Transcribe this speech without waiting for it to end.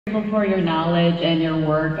For your knowledge and your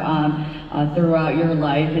work throughout your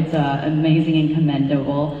life. It's amazing and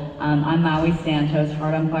commendable. I'm Maui Santos,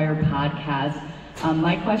 Heart on Fire podcast.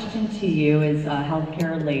 My question to you is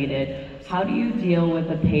healthcare related. How do you deal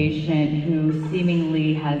with a patient who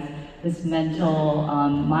seemingly has this mental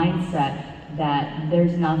mindset that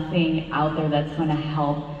there's nothing out there that's going to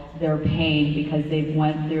help their pain because they've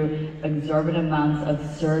went through exorbitant amounts of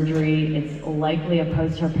surgery? It's likely a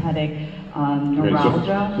post-herpetic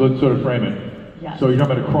neuralgia. So let's sort of frame it. Yes. So you're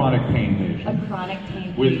talking about a chronic pain patient. A chronic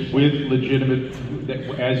pain with patient. With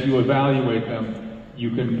legitimate, as you evaluate them,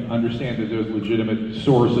 you can understand that there's legitimate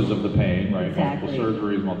sources of the pain, right? Exactly. Multiple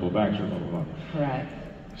surgeries, multiple back surgeries, blah, blah, blah. Correct.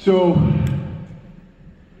 So,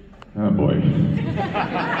 oh boy.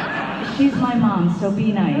 She's my mom, so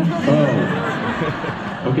be nice.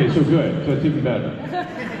 Oh. Okay, so good. So it's even better.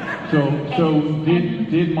 So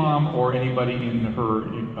did mom or anybody in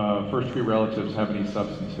her first degree relatives have any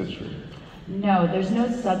substance history? No, there's no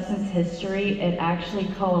substance history. It actually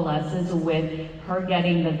coalesces with her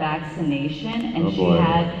getting the vaccination, and she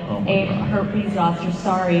had a herpes zoster.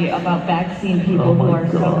 Sorry about vaccine people who are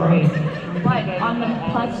so great. But on the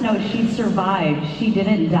plus note, she survived. She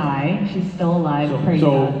didn't die. She's still alive. Praise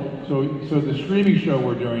God. So the streaming show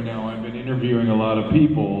we're doing now, I've been interviewing a lot of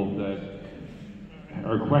people that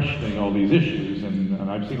are questioning all these issues, and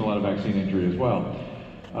I've seen a lot of vaccine injury as well.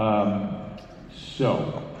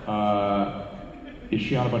 Is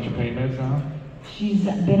she on a bunch of pain meds now? She's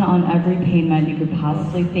been on every pain med you could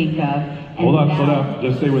possibly think of. And Hold on,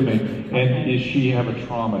 just stay with me. And does she have a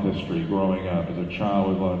trauma history growing up? As a child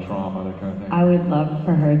with a lot of trauma, that kind of thing? I would love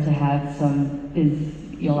for her to have some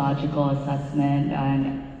physiological assessment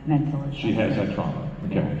and mental assessment. She has that trauma,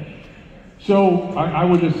 okay. So I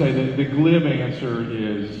would just say that the glib answer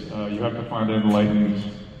is you have to find an enlightened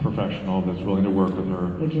professional that's willing to work with her.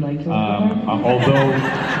 Would you like to work with her? Although...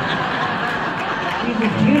 She's a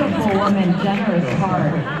beautiful woman, generous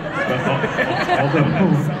heart.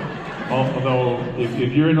 Although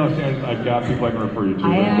if you're in Los Angeles, I've got people I can refer you to.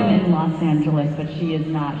 I am in Los Angeles, but she is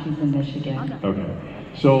not. She's in Michigan. Okay.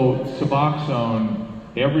 So Suboxone,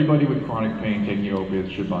 everybody with chronic pain taking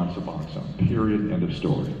opiates should be on Suboxone. Period. End of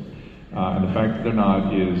story. And the fact that they're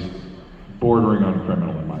not is bordering on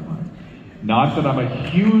criminal in my mind. Not that I'm a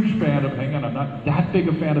huge fan of, I'm not that big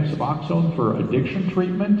a fan of Suboxone for addiction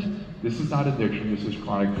treatment. This is not addiction, this is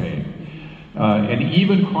chronic pain. And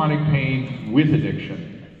even chronic pain with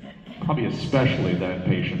addiction, probably especially that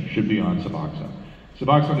patient, should be on Suboxone.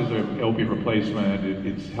 Suboxone is an opiate replacement.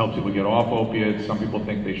 It helps people get off opiates. Some people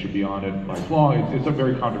think they should be on it lifelong. It's a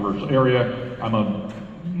very controversial area. I'm a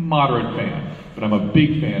moderate fan, but I'm a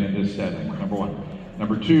big fan in this setting, number one.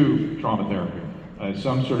 Number two, trauma therapy.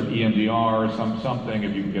 Some sort of EMDR, something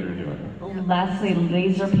if you can get her to do it. Lastly,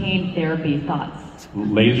 laser pain therapy, thoughts?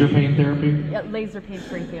 Laser pain therapy? Yeah, laser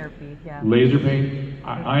pain-free therapy, yeah. Laser pain?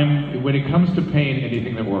 When it comes to pain,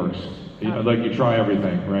 anything that works. Like you try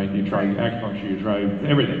everything, right? You try acupuncture, you try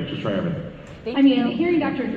everything, just try everything. I mean, hearing Dr.